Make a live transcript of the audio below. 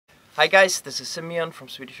Hi guys, this is Simeon from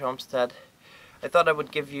Swedish Homestead. I thought I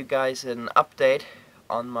would give you guys an update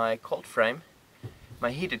on my cold frame, my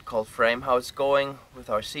heated cold frame, how it's going with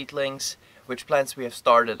our seedlings, which plants we have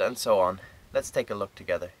started and so on. Let's take a look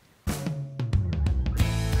together.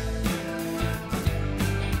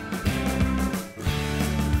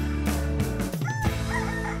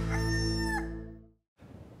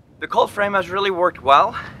 The cold frame has really worked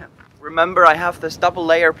well. Remember, I have this double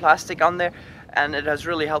layer plastic on there and it has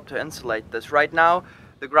really helped to insulate this. Right now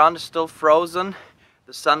the ground is still frozen,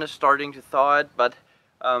 the sun is starting to thaw it, but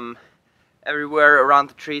everywhere around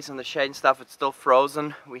the trees and the shade and stuff it's still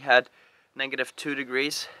frozen. We had -2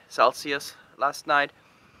 degrees Celsius last night,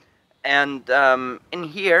 and in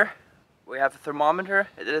here we have a thermometer.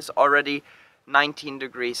 It is already 19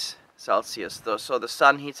 degrees Celsius though, so the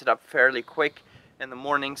sun heats it up fairly quick in the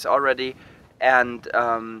mornings already, and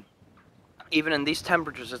even in these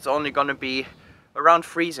temperatures it's only going to be around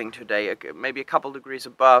freezing today, maybe a couple degrees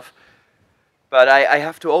above, but I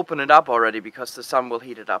have to open it up already because the sun will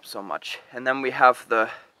heat it up so much. And then we have the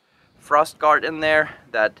frost guard in there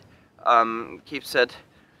that keeps it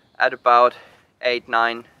at about 8,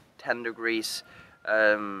 9, 10 degrees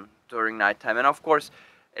during nighttime. And of course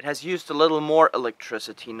it has used a little more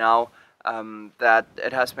electricity now that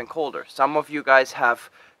it has been colder. Some of you guys have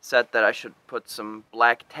said that I should put some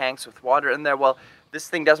black tanks with water in there. Well, this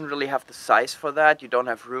thing doesn't really have the size for that. You don't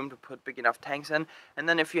have room to put big enough tanks in. And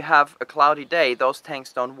then if you have a cloudy day, those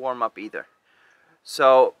tanks don't warm up either.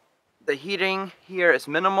 So the heating here is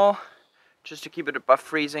minimal, just to keep it above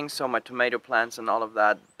freezing, so my tomato plants and all of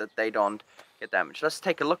that they don't get damaged. Let's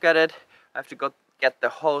take a look at it. I have to go get the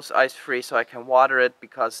hose ice free so I can water it,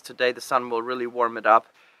 because today the sun will really warm it up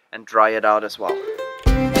and dry it out as well.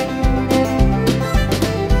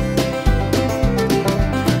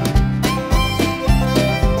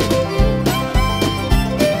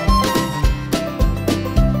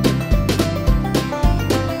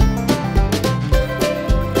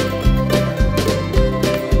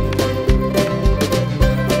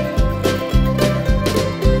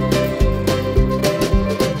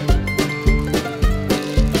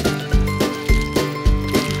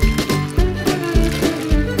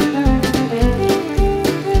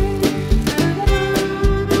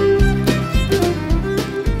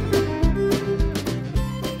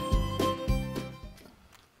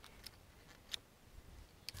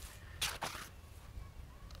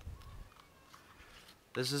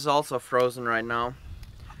 This is also frozen right now.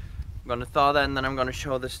 I'm gonna thaw that and then I'm gonna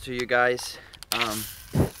show this to you guys.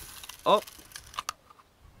 Oh!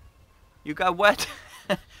 You got wet!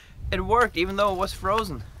 It worked even though it was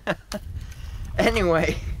frozen.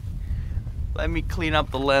 Anyway, let me clean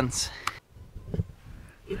up the lens.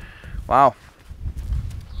 Wow.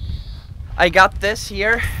 I got this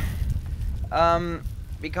here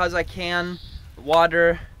because I can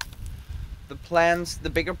water the plants, the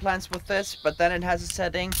bigger plants with this, but then it has a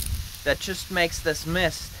setting that just makes this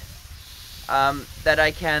mist that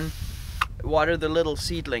I can water the little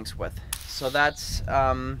seedlings with. So that's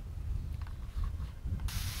a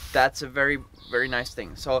very, very nice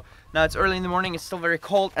thing. So now it's early in the morning, it's still very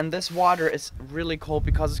cold, and this water is really cold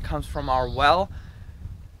because it comes from our well.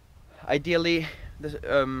 Ideally,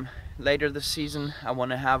 later this season I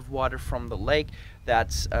want to have water from the lake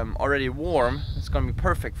that's already warm. It's going to be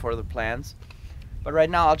perfect for the plants, but right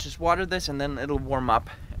now I'll just water this and then it'll warm up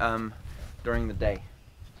during the day.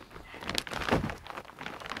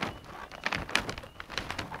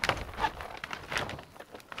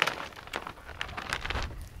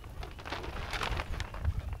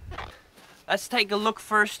 Let's take a look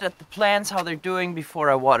first at the plants, how they're doing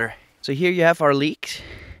before I water. So here you have our leeks.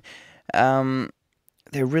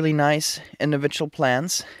 They're really nice individual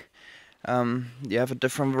plants. You have a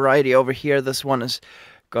different variety over here. This one is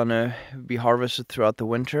gonna be harvested throughout the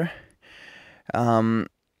winter. Then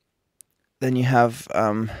you have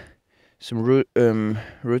some root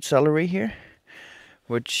celery here,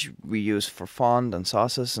 which we use for fond and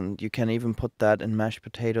sauces, and you can even put that in mashed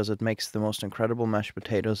potatoes. It makes the most incredible mashed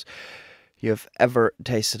potatoes you have ever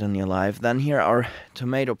tasted in your life. Then here are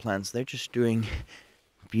tomato plants. They're just doing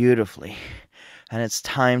beautifully, and it's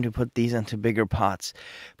time to put these into bigger pots,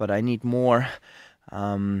 but I need more.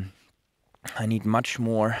 I need much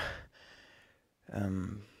more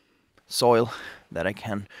soil that I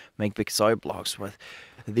can make big soil blocks with.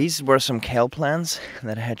 These were some kale plants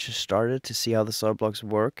that I had just started to see how the soil blocks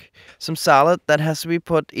work. Some salad that has to be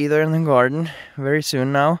put either in the garden very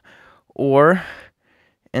soon now or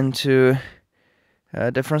into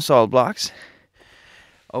different soil blocks.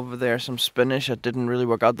 Over there some spinach that didn't really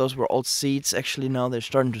work out. Those were old seeds. Actually now they're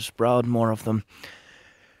starting to sprout more of them.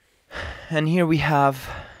 And here we have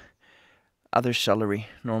other celery,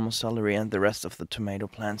 normal celery, and the rest of the tomato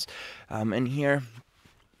plants. In here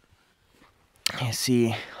you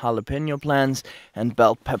see jalapeno plants and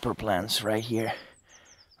bell pepper plants right here.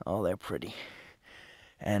 Oh, they're pretty.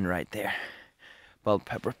 And right there, bell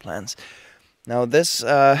pepper plants. Now this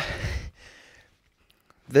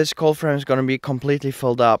cold frame is going to be completely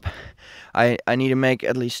filled up. I need to make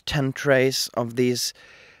at least 10 trays of these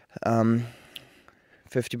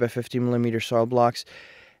 50 by 50 millimeter soil blocks,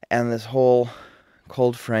 and this whole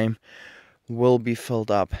cold frame will be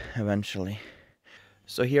filled up eventually.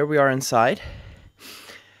 So here we are inside,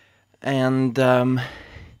 and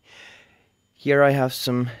here I have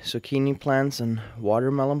some zucchini plants and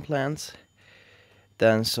watermelon plants,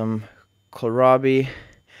 then some kohlrabi,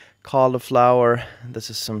 cauliflower. This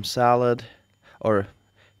is some salad, or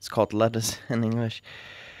it's called lettuce in English.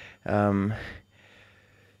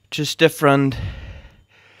 Just different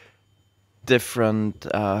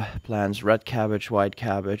plants: red cabbage, white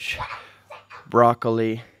cabbage,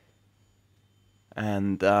 broccoli,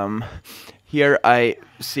 and here I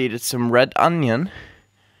seeded some red onion.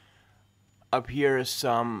 Up here is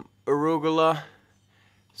some arugula,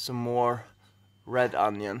 some more red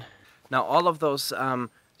onion. Now all of those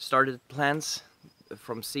started plants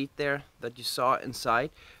from seed there that you saw inside,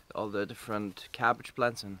 all the different cabbage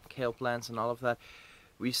plants and kale plants and all of that,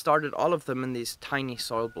 we started all of them in these tiny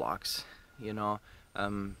soil blocks, you know.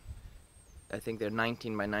 I think they're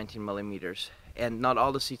 19 by 19 millimeters, and not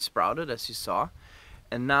all the seeds sprouted, as you saw.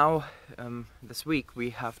 And now this week we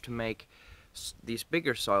have to make these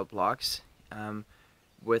bigger soil blocks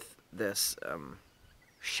with this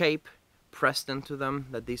shape pressed into them,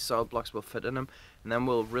 that these soil blocks will fit in them, and then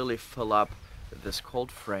we'll really fill up this cold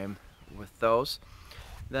frame with those.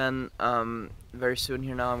 Then very soon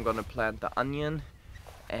here now I'm gonna plant the onion,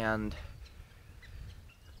 and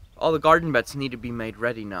all the garden beds need to be made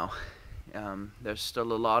ready now. There's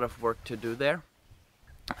still a lot of work to do there,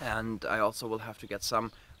 and I also will have to get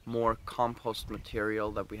some more compost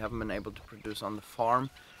material that we haven't been able to produce on the farm,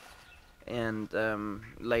 and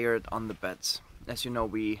layer it on the beds. As you know,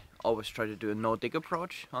 we always try to do a no-dig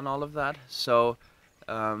approach on all of that. So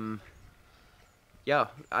yeah,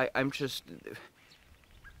 I'm just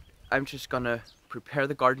gonna prepare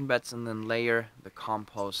the garden beds and then layer the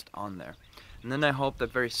compost on there. And then I hope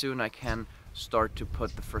that very soon I can start to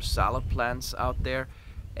put the first salad plants out there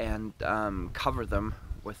and cover them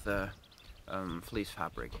with the fleece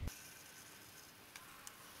fabric.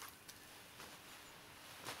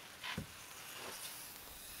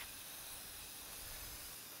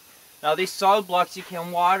 Now these soil blocks you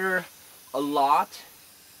can water a lot.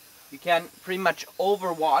 You can pretty much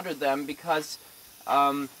overwater them because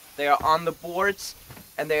they are on the boards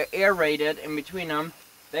and they're aerated in between them.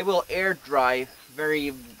 They will air dry very,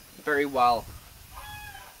 very well.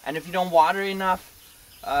 And if you don't water enough,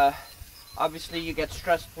 obviously you get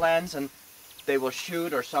stressed plants and they will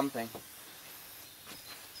shoot or something.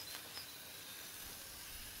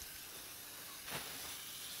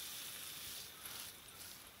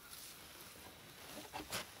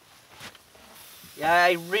 Yeah,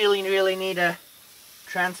 I really need to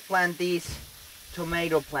transplant these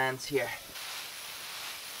tomato plants here.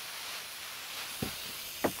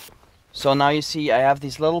 So now you see I have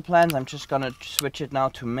these little plants. I'm just gonna switch it now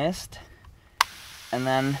to mist, and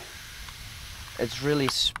then it's really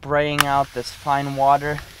spraying out this fine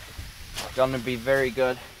water. It's gonna be very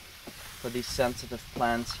good for these sensitive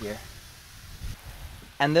plants here.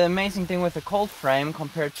 And the amazing thing with the cold frame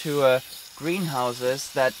compared to a greenhouse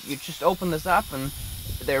is that you just open this up and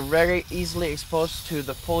they're very easily exposed to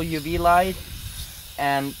the full UV light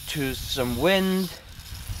and to some wind,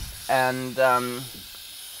 and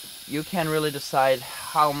you can really decide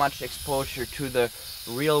how much exposure to the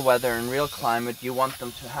real weather and real climate you want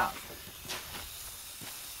them to have.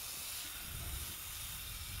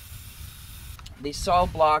 These soil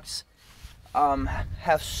blocks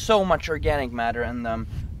have so much organic matter in them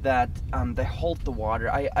that they hold the water.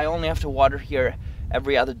 I only have to water here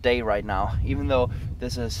every other day right now, even though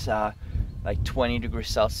this is like 20 degrees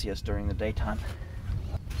Celsius during the daytime.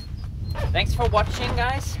 Thanks for watching,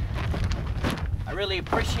 guys. I really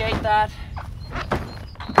appreciate that.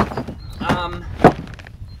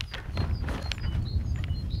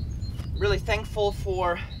 Really thankful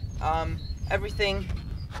for everything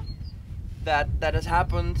that has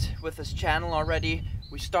happened with this channel already.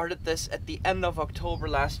 We started this at the end of October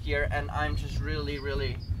last year, and I'm just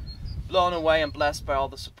really blown away and blessed by all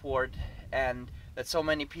the support, and that so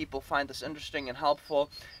many people find this interesting and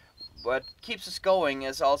helpful. What keeps us going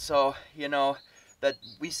is also, you know, that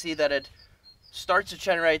we see that it starts to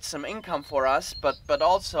generate some income for us, but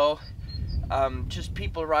also just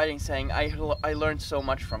people writing saying I learned so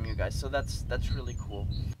much from you guys, so that's really cool.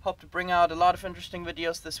 Hope to bring out a lot of interesting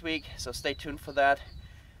videos this week, so stay tuned for that.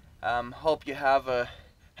 Hope you have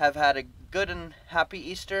had a good and happy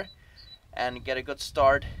Easter and get a good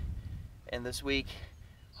start in this week.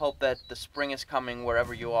 Hope that the spring is coming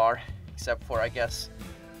wherever you are, except for, I guess,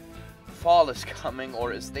 fall is coming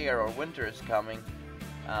or is there, or winter is coming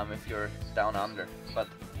if you're down under. But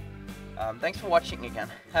thanks for watching again.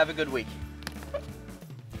 Have a good week.